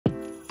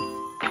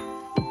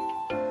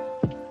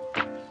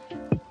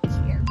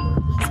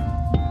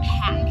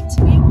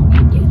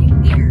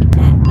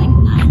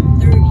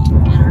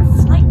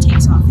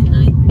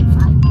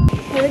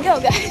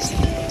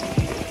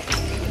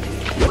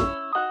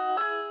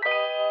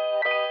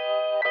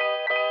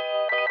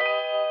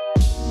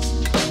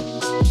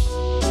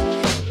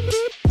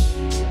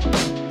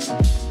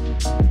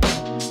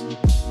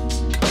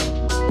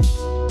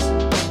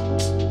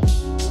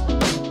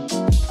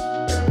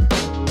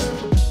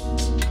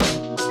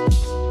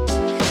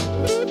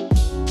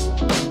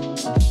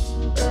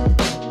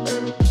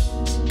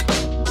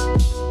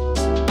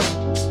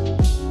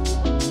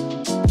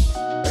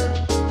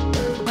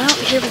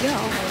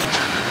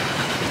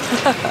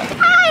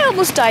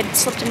died,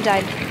 slipped and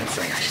died. Oh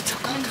my gosh, it's so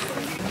cold.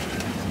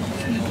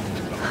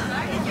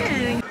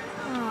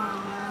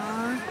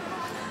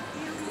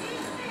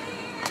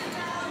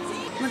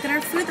 Look at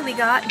our food that we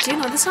got. Do you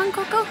know the song,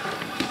 Coco?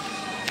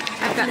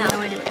 I've got no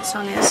idea what the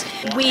song is.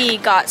 We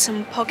got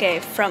some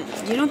poke from.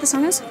 Do you know what the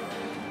song is?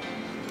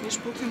 Which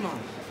Pokemon?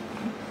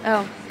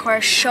 Oh, of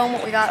course. Show them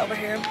what we got over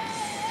here.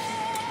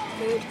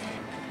 Food.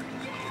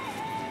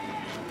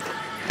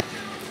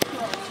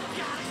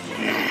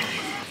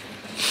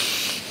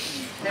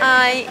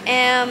 I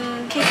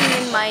am kicking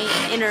in my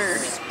inner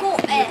school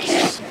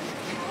ash.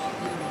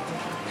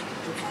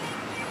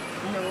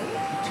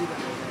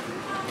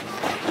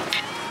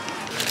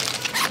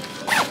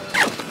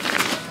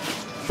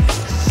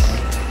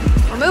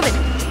 We're moving.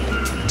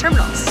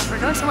 Terminals. We're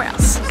going somewhere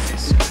else.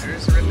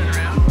 Scooters ripping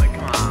around? Like,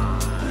 come on.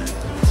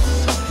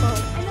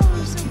 I know,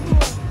 we're so cool.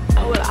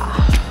 Hola.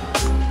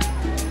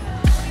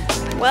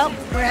 Well,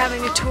 we're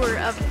having a tour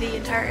of the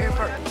entire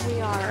airport.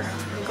 We are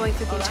going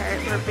through the entire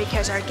airport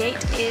because our gate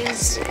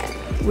is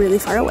really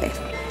far away.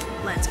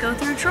 Let's go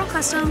through troll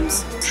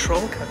customs.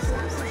 Troll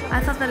customs? I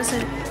thought that it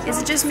said, is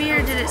it just me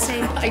or did it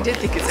say? I did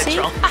think it said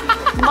troll.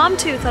 Mom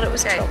too thought it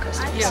was troll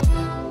customs. Yeah.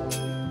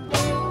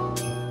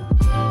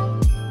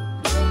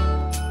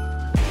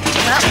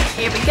 Well,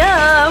 here we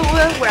go.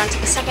 We're on to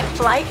the second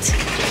flight.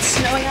 It's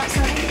snowing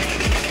outside.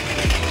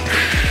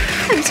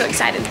 I'm so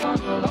excited.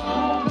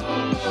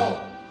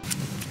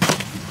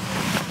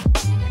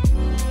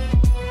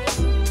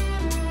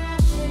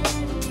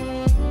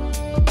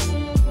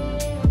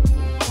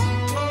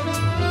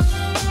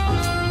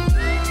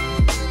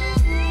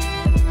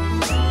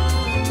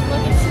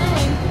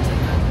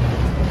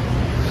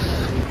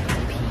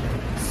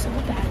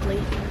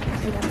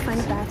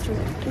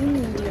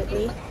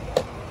 Immediately.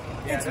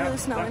 It's really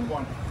snowing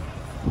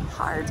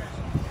hard.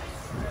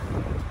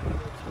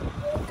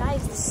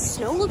 Guys, the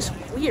snow looks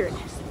weird. It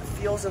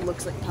feels and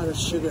looks like powdered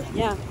sugar.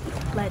 Yeah.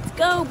 Let's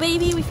go,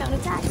 baby. We found a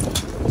taxi.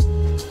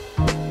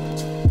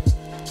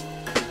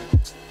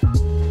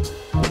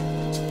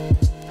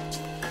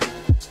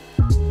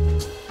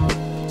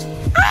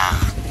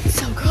 It's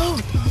so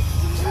cold.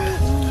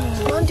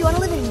 Mom, do you want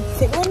to live in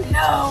Finland?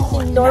 No.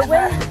 In Norway?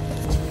 Never.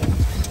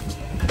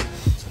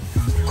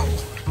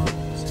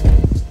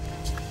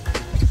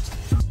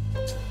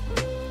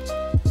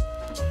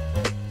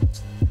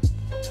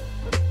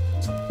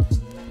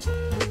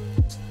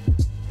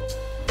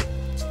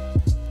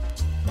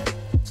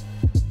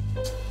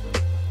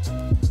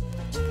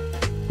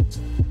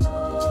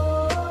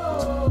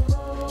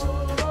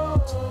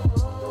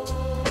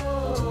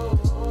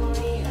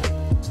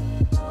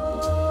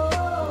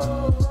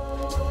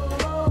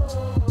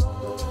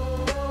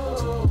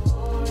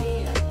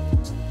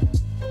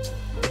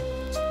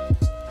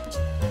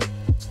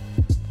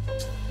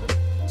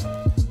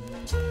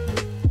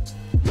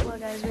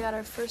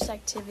 Our first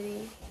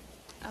activity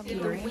of the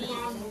week.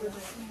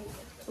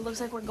 It looks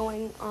like we're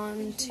going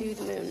on to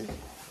the moon.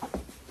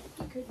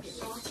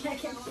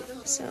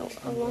 So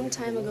a long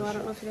time ago, I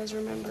don't know if you guys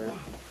remember,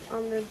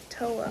 on the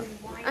TOA.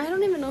 I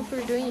don't even know if we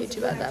were doing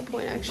YouTube at that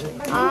point actually.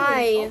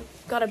 I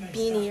got a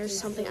beanie or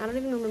something. I don't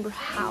even remember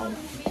how.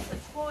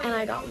 And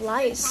I got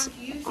lice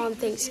on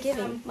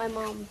Thanksgiving. My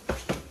mom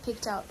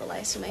picked out the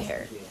lice in my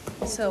hair.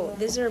 So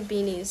these are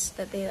beanies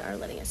that they are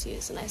letting us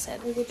use, and I said,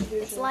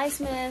 it's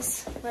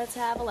Lice-Miss, let's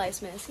have a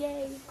Lice-Miss,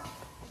 yay.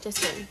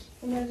 Just kidding.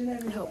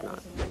 I hope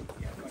not.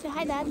 Say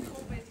hi, Dad.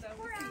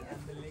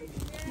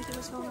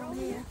 What's going on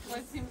here?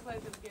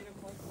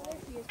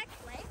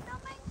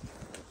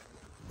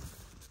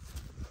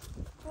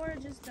 Cora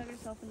just dug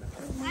herself in the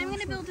foot. I'm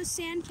gonna build a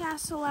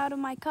sandcastle out of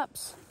my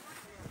cups.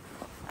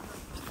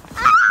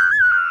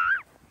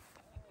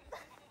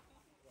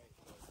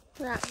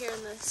 We're out here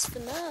in the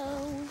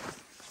snow.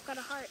 Got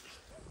a heart.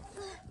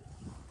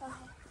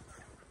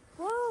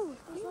 Whoa!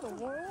 There's not a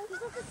world.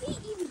 There's not the feet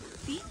even.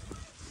 Feet?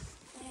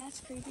 Yeah,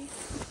 that's creepy.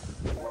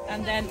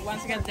 And then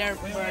once again, they're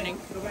burning.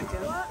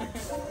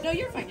 No,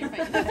 you're fine. You're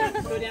fine.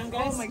 Go down,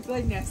 guys. Oh my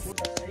goodness.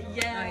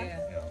 Yeah.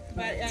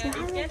 But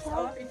it gets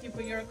off if you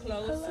put your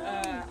clothes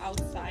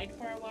outside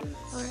for a while.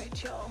 All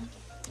right, y'all.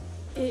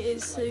 It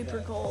is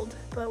super cold,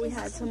 but we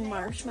had some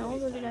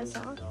marshmallows, as you guys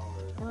saw.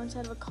 We're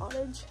inside of a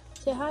cottage.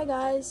 Say hi,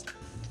 guys.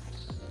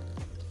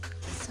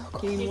 So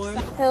cold.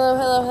 Hello,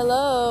 hello,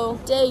 hello.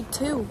 Day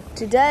 2.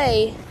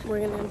 Today,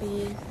 we're gonna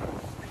be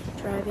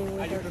driving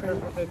with our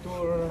friend. For the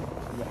tour?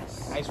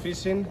 Yes. Ice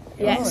fishing?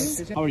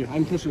 Yes. How are you?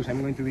 I'm Jesus.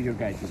 I'm going to be your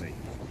guide today.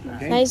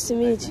 Okay? Nice to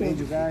meet Meet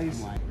you. you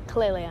guys.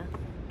 Klailea.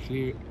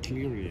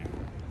 Klailea.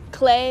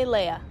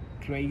 Klailea.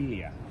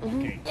 Klailea.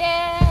 Okay.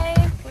 Yay!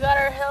 We got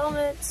our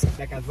helmets.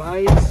 Like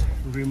advice,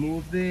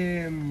 remove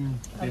the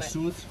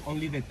suit,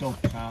 only the top.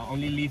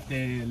 Only leave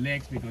the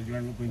legs because you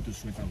are not going to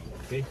sweat a lot.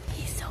 Okay?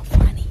 He's so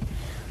funny.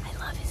 I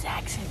love his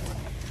accent.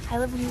 I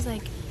love when he's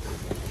like,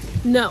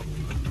 no,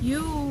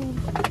 you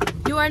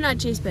are not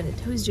Jace Bennett.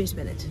 Who's Jace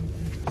Bennett?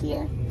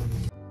 Here.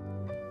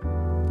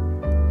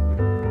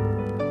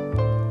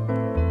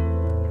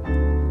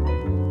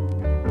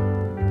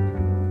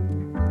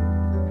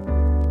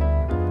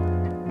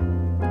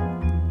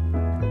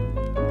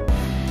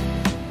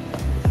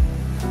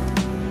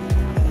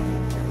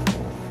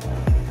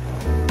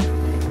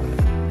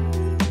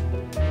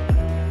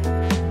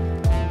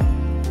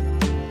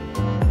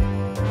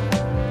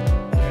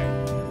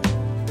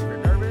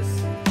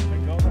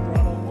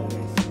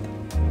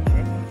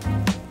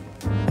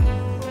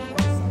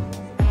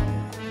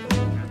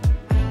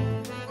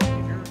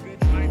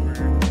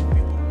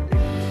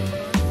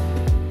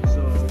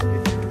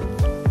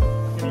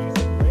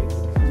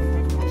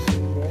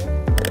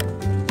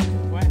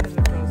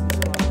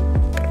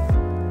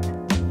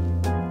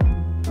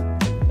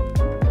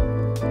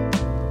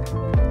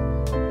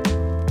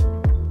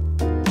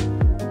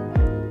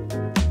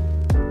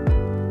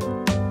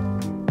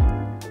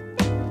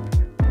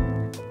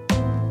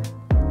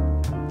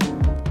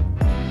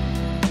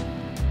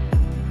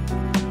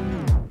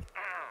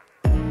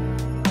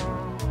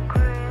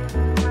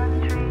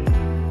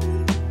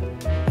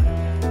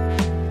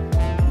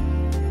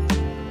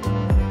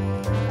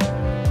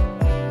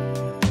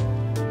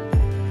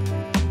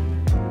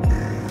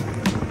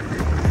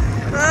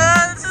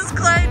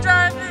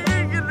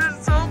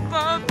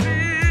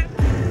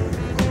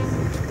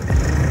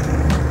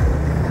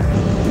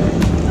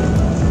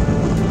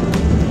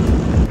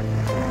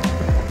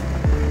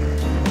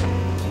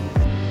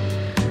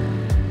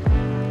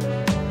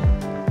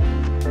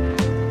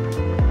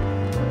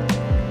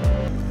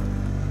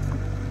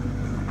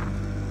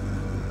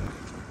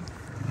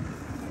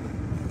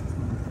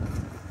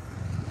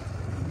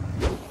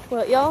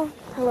 Well, y'all,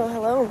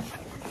 hello.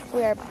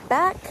 We are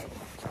back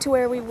to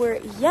where we were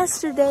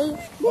yesterday.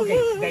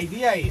 Okay, the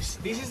idea is,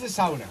 this is the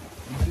sauna,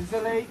 this is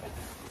the lake.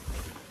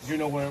 You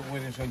know where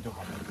it's going to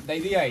happen. The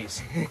idea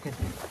is,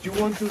 you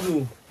want to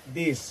do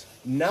this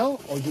now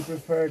or you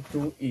prefer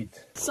to eat?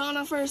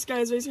 Sauna first,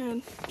 guys. Raise your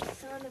hand.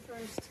 Sauna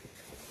first.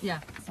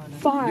 Yeah, sauna.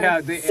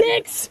 5, Yeah,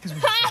 6.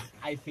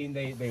 I think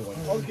they want.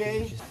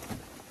 Okay.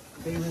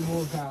 They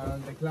removed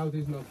the cloud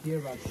is not here,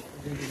 but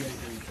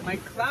my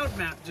cloud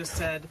map just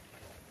said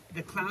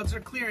the clouds are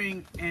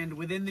clearing, and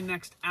within the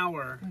next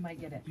hour, We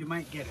might get it. you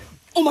might get it.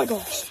 Oh my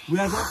gosh. we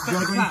are going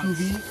to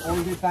be all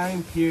the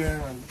time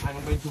here, and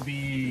I'm going to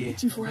be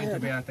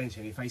pay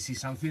attention. If I see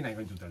something, I'm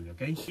going to tell you.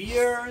 Okay?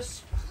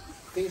 Beers,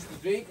 things to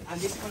drink, and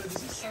this is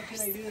something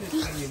I didn't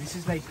explain you. This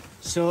is like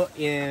so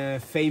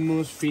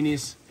famous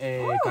Finnish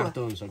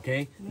cartoons.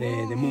 Okay,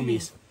 the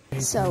movies.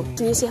 So,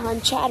 do you see how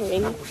I'm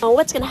chattering?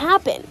 What's gonna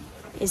happen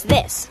is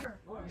this.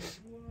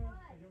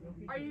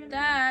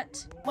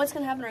 That. What's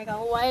gonna happen right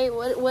now?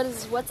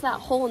 What's that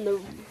hole in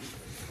the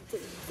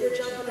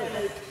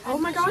Oh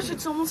my gosh,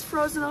 it's almost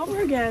frozen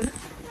over again.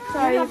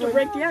 Sorry, you have to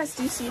break the ice.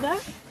 Do you see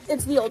that?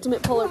 It's the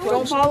ultimate polar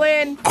Don't plunge. fall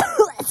in.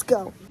 Let's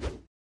go.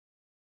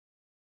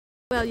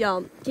 Well,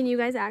 y'all, can you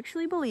guys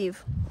actually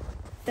believe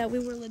that we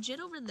were legit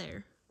over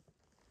there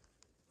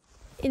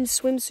in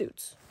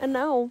swimsuits, and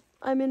now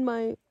I'm in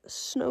my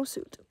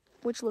snowsuit,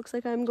 which looks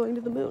like I'm going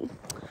to the moon.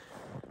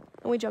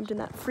 And we jumped in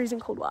that freezing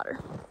cold water.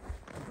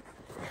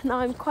 Now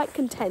I'm quite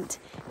content,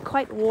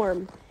 quite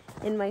warm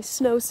in my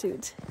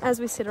snowsuit as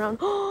we sit around.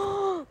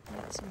 Oh,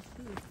 that's some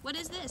food. What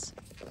is this?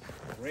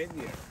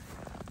 Reindeer.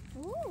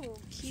 Oh,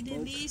 que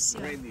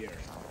delícia. Reindeer.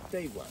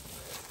 They want.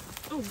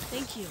 Oh,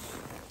 thank you.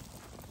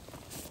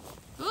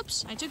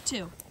 Oops, I took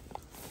 2.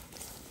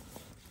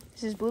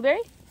 This is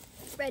blueberry?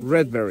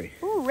 Redberry.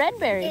 Ooh, red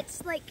berry.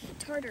 It's like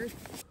tartar.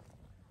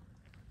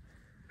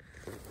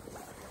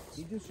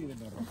 Did you see the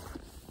number?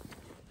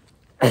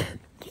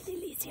 Que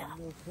delícia.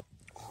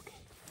 Okay.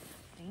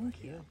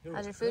 Thank you.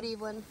 How's your food,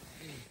 Evelyn?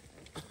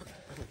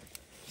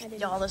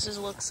 Y'all, looks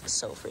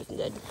so freaking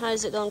good.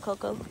 How's it going,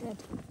 Coco? Good.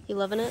 You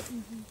loving it?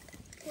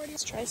 Mm-hmm.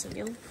 Let's try some,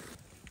 y'all.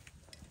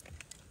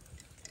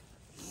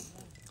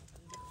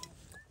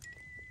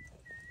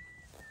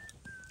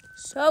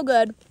 So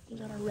good. We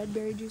got our red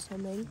berry juice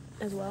homemade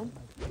as well.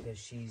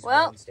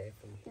 Well,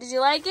 did you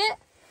like it?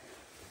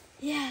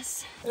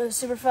 Yes. It was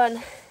super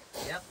fun.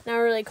 Yep. Now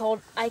we're really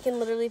cold. I can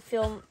literally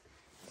feel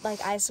like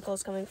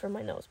icicles coming from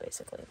my nose,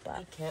 basically. But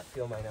I can't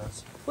feel my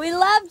nose. we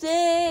loved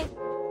it.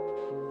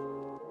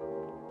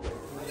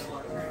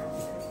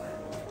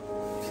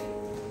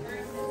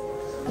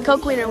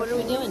 Coke Cleaner, what are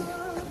we doing?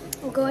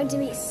 We're going to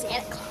meet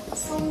Santa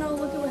Claus. Oh no,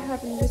 look at what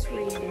happened to this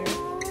reindeer.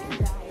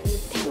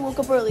 We woke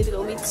up early to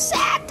go meet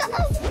Santa.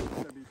 When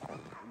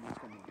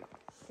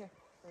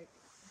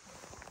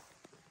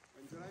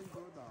the line go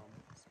down,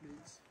 this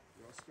means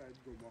your stride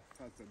go more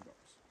fast than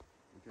dogs.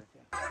 Okay?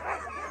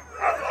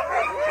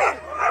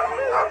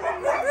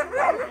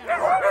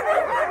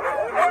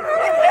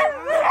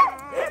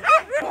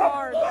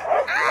 Hard.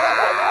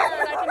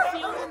 I can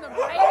feel it in the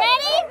brain. Are you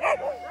ready?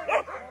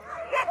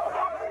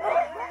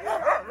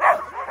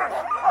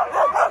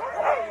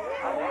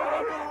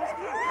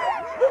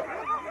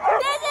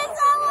 This is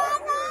so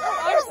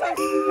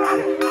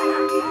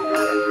awesome!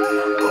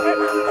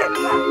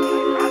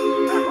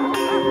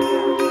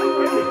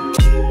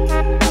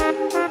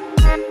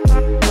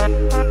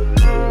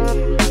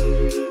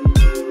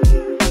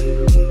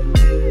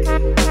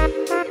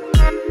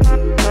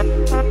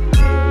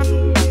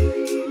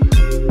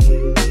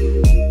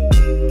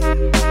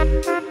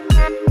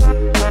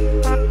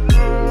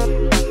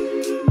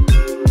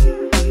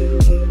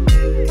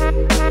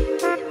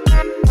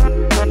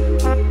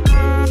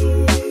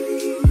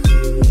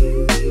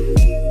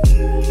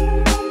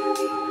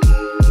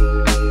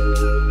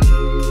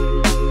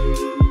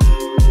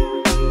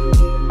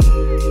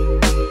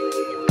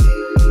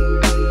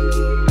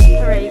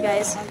 Alright, you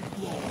guys.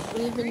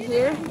 We've been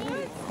here.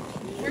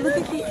 Look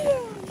at the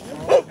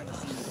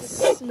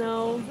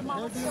snow.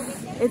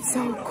 It's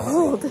so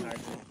cold.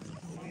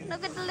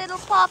 Look at the little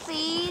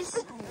puppies.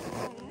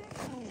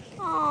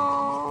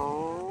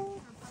 Aww.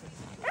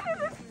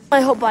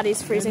 My whole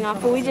body's freezing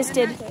off, but we just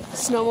did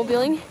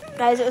snowmobiling.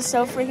 Guys, it was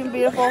so freaking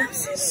beautiful.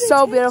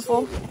 So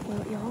beautiful.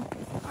 Well, y'all,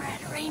 we're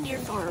at a reindeer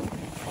farm.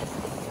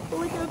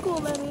 Look how cool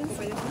that is.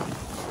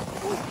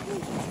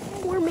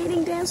 We're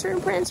meeting Dancer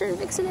and Prancer and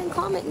Vixen and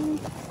Comet and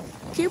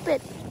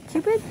Cupid.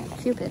 Cupid?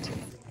 Cupid.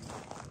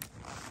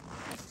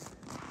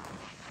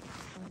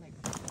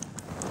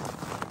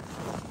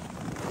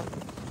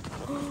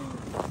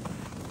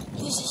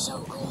 This is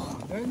so cool.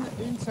 Then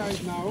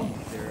inside now,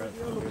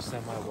 They're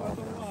semi-wild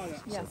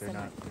animals, so they're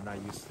not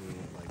used to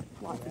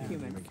like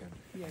humans.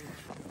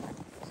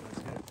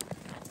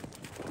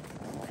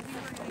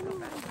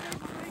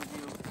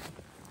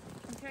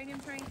 I'm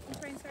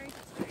trying, sorry.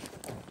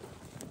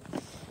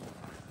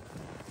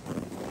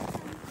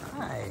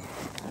 Hi.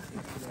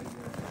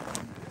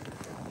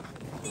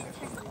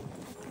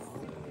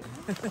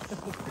 This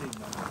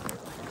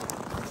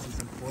is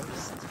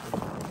forced.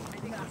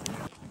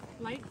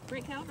 Light,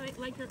 right, Cal? Right,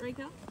 right,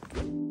 Cal?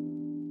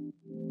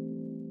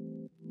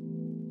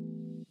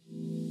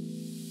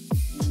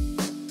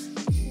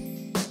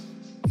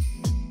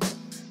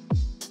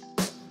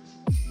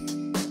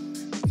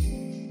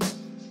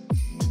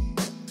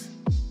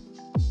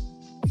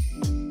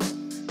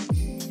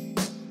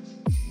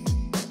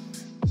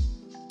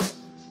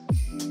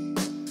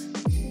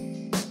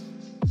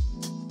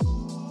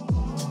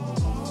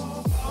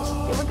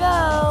 Here we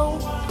go.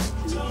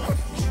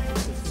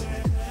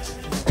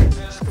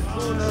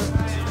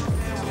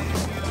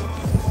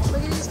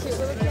 Look at these cute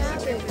little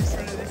cabins.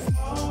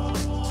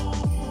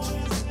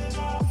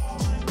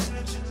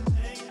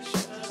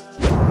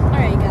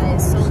 Alright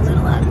guys, so a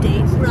little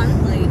update. We're on a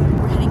flight.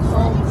 We're heading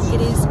home.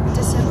 It is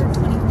December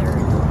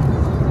 23rd.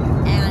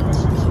 And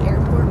the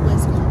airport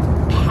was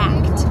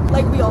packed.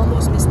 Like we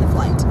almost missed the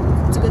flight.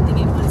 It's a good thing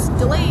it was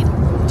delayed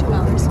 2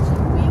 hours.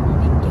 We will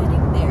be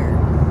getting there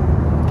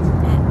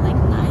at like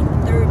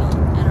 9:30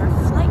 and our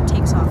flight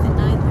takes off at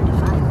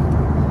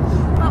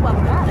 9:35. But while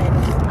we're at it,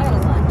 I got a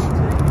lunch.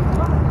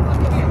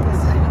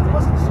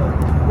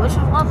 Wish I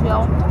love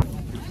y'all.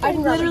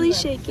 I'm literally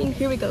shaking.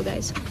 Here we go,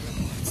 guys.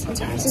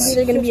 This is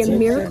either gonna be a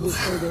miracle.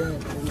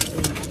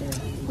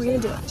 We're gonna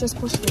do it. Just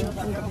push through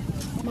and go.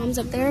 Mom's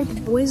up there.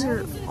 The boys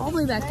are all the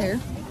way back there.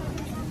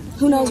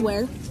 Who knows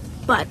where?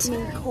 But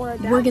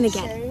we're gonna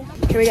get it.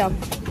 Here we go.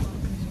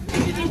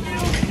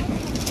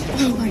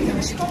 Oh my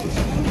gosh.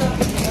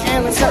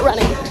 And let's start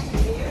running.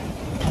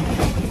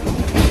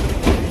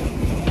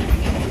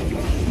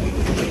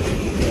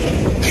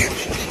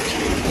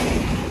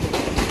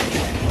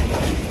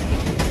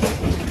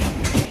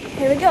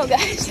 Here we go,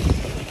 guys.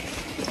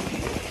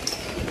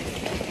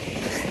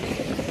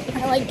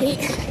 I like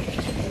gate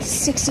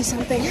 60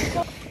 something.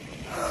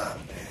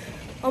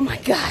 Oh my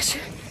gosh.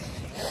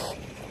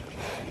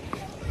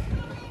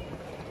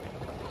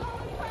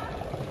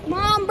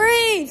 Mom,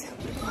 breathe.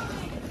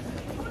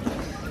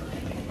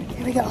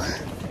 Here we go.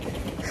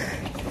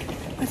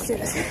 Let's do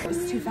this.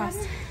 It's too fast.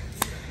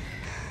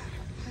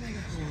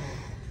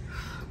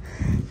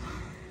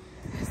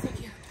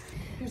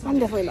 I'm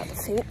definitely about to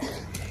faint.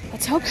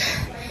 Let's hope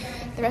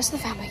the rest of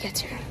the family gets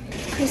here.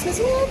 Christmas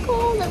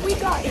miracle that we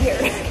got here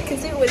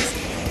because it was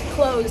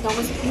closed,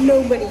 almost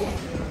nobody.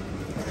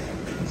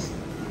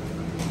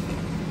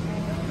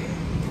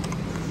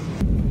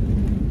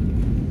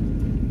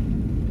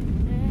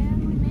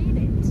 And we made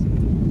it.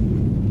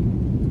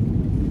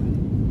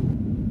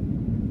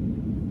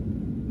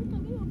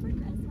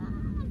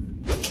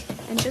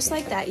 And just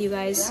like that, you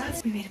guys,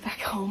 we made it back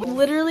home.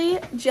 Literally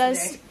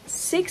just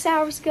 6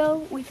 hours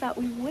ago, we thought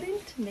we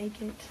wouldn't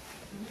make it.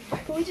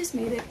 But we just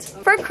made it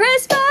for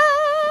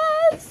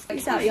Christmas!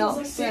 Peace out,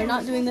 y'all. We are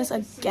not doing this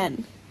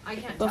again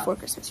before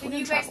Christmas. Can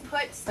you guys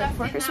put stuff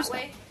in that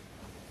way?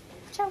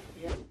 Ciao.